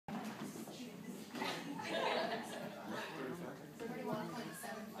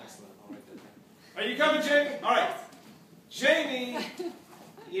Are you coming, Jamie? All right. Jamie,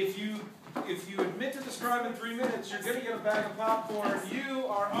 if you admit to this crime in 3 minutes, you're going to get a bag of popcorn. You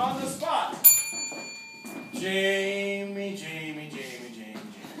are on the spot. Jamie, Jamie, Jamie, Jamie,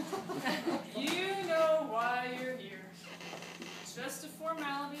 Jamie. You know why you're here. Just a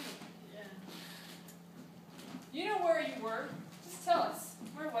formality. Yeah. You know where you were. Just tell us.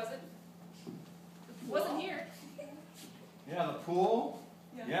 Where was it? It wasn't here. Yeah, the pool?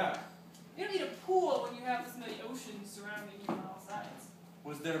 Yeah. You don't need a pool when you have this many oceans surrounding you on all sides.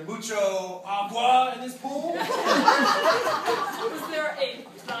 Was there mucho agua in this pool? Was there a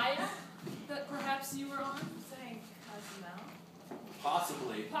playa that perhaps you were on? Saying Cozumel?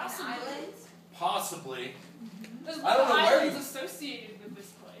 Possibly. Possibly. Islands? Possibly. There's I don't know where islands you... associated with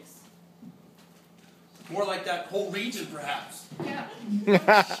this place. More like that whole region, perhaps. Yeah.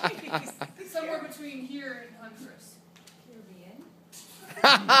 Somewhere between here and Honduras. Caribbean?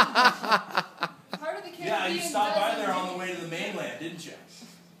 Part of the Caribbean. Yeah, you stopped by doesn't there on the way to the mainland, didn't you?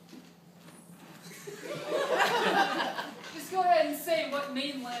 Just go ahead and say what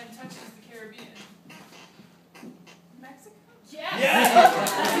mainland touches the Caribbean. Mexico? Yes!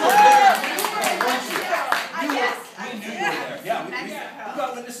 I guess. We knew you were there. Yeah, we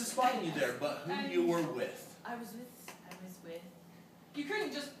got witnesses spotting you there, but who you were with? I was with. You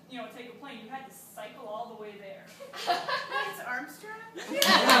couldn't just, take a plane. You had to cycle all the way there. Lance Armstrong?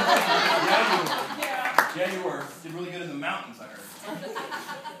 Yeah, you were. Did really good in the mountains, I heard.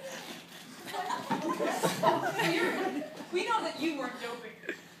 We know that you weren't doping.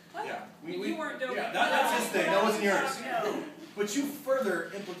 What? Yeah, you weren't doping. Yeah, that's his thing. That wasn't yours. No. But you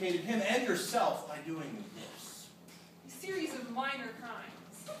further implicated him and yourself by doing this. A series of minor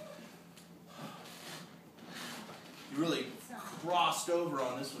crimes. You really crossed over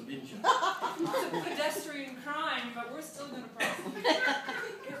on this one, didn't you? It's a pedestrian crime, but we're still going to prosecute.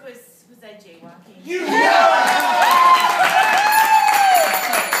 Was that jaywalking? You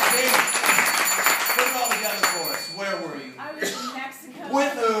Put it all together for us. Where were you? I was in Mexico.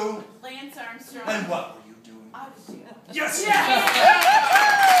 With who? Lance Armstrong. And what were you doing? I was doing. Yes! Yeah!